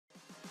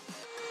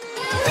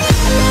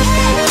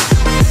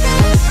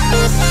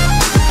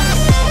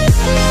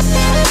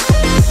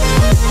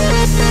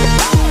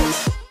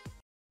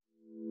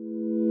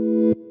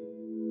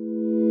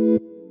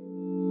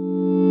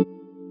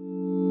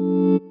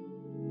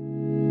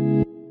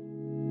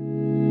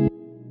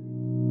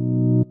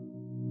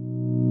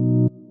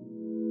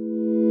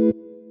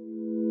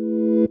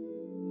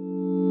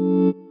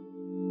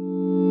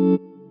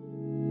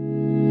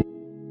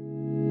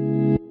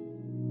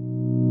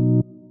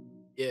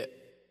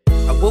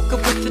I woke up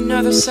with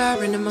another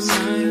siren in my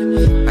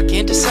mind. I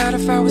can't decide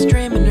if I was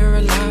dreaming or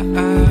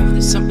alive.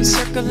 There's something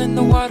circling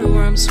the water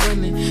where I'm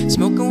swimming.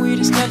 Smoking weed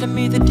is telling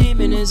me the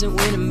demon isn't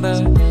winning.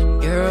 But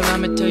girl,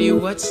 I'ma tell you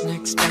what's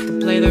next. I could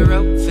play the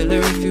rope filler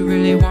if you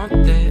really want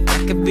that.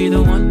 I could be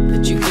the one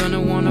that you're gonna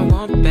wanna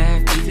want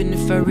back. Even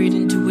if I read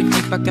into it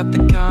deep, I got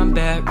the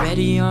combat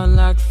ready on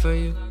lock for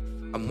you.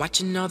 I'm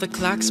watching all the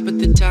clocks, but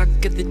the talk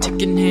of the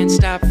ticking hand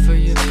stop for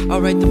you.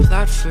 I'll write the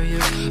plot for you,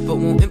 but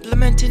won't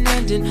implement an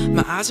ending.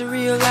 My eyes are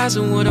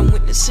realizing what I'm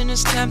witnessing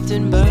is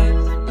tempting, but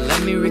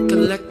let me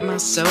recollect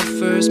myself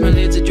first. My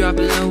lids are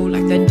dropping low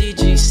like that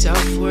DG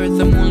self-worth.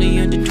 I'm only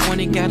under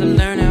 20, gotta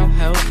learn how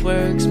health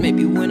works.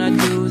 Maybe when I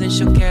do, then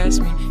she'll cast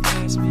me.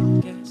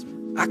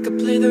 I could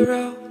play the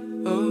role,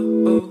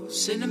 oh, oh,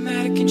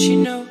 cinematic and she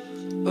know,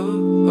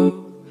 oh,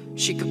 oh.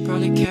 She could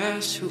probably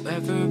cast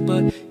whoever,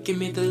 but give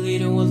me the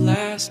lead and we'll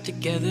last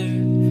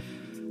together.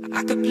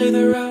 I could play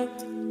the role,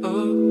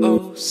 oh, oh,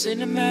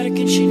 cinematic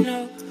and she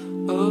know,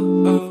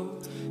 oh,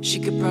 oh. She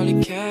could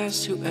probably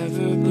cast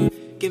whoever,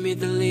 but give me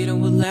the lead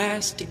and we'll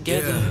last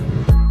together.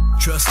 Yeah.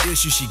 Trust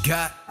issues she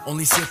got,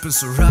 only sipping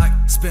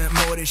Ciroc. Spent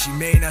more than she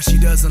made, now she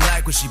doesn't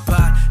like what she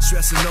bought.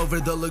 Stressing over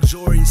the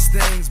luxurious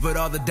things, but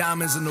all the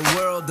diamonds in the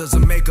world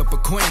doesn't make up a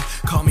queen.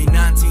 Call me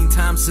 19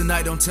 times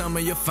tonight, don't tell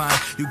me you're fine.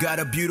 You got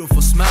a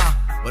beautiful smile,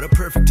 what a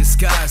perfect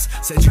disguise.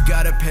 Said you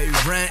gotta pay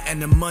rent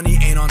and the money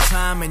ain't on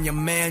time, and your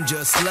man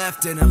just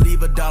left and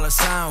leave a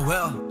 $sign.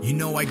 Well, you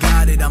know I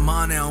got it, I'm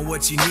on it on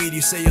what you need.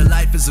 You say your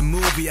life is a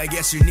movie, I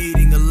guess you're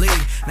needing a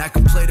lead. And I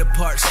can play the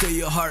part, steal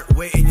your heart,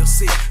 wait and you'll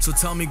see. So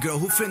tell me girl,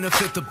 who finna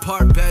fit the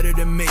part better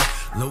than me?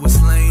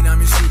 Lois Lane, I'm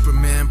your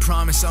Superman,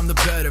 promise I'm the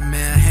better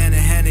man. Hand in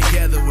hand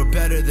together, we're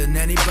better than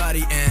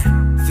anybody,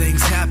 and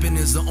things happen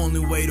is the only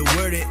way to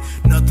word it.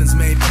 Nothing's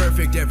made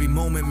perfect, every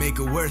moment make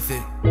it worth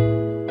it.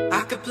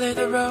 I could play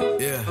the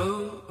role, yeah.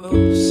 Oh, oh,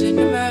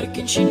 cinematic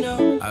and she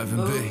know,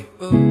 Ivan B.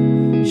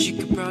 Oh, she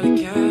could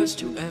probably cast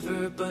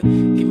whoever, but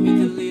give me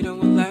the lead and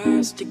we'll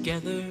last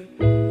together.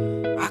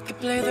 I could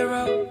play the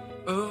role,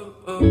 oh,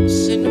 oh,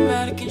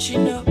 cinematic and she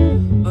know,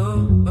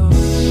 oh, oh.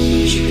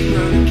 She could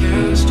probably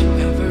cast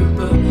whoever,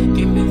 but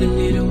give me the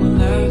lead and we'll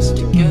last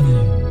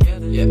together.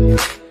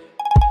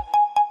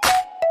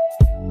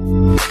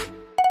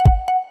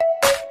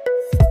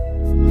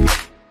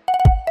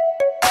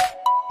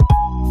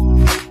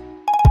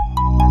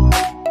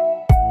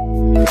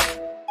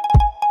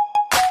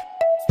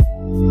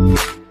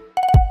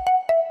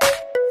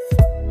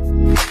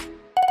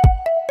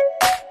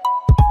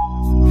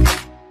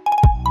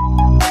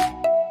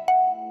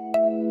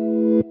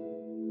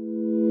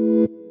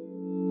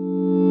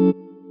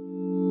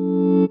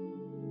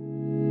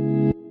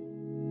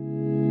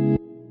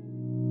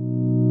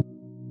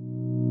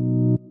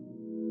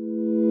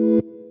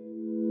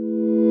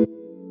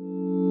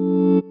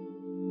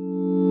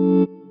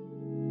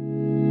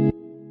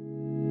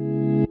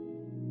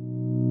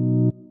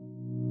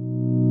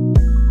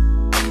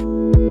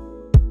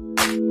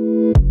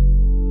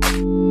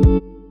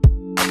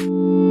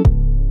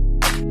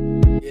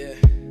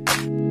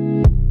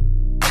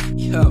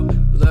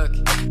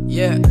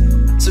 Yeah.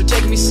 So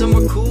take me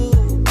somewhere cool,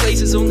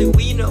 places only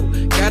we know.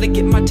 Gotta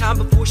get my time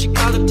before she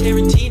call up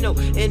Tarantino,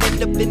 and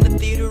end up in the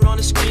theater on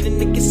a screen in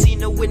the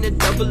casino in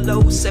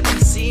a 007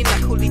 scene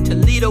like Holy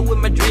Toledo.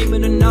 Am I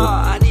dreaming or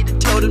not? I need a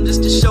totem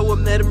just to show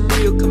him that I'm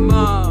real, come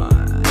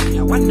on.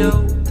 Now I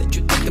know that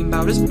you're thinking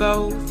about us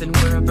both, and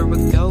wherever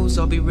it goes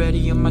I'll be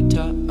ready on my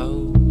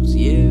toes,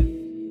 yeah.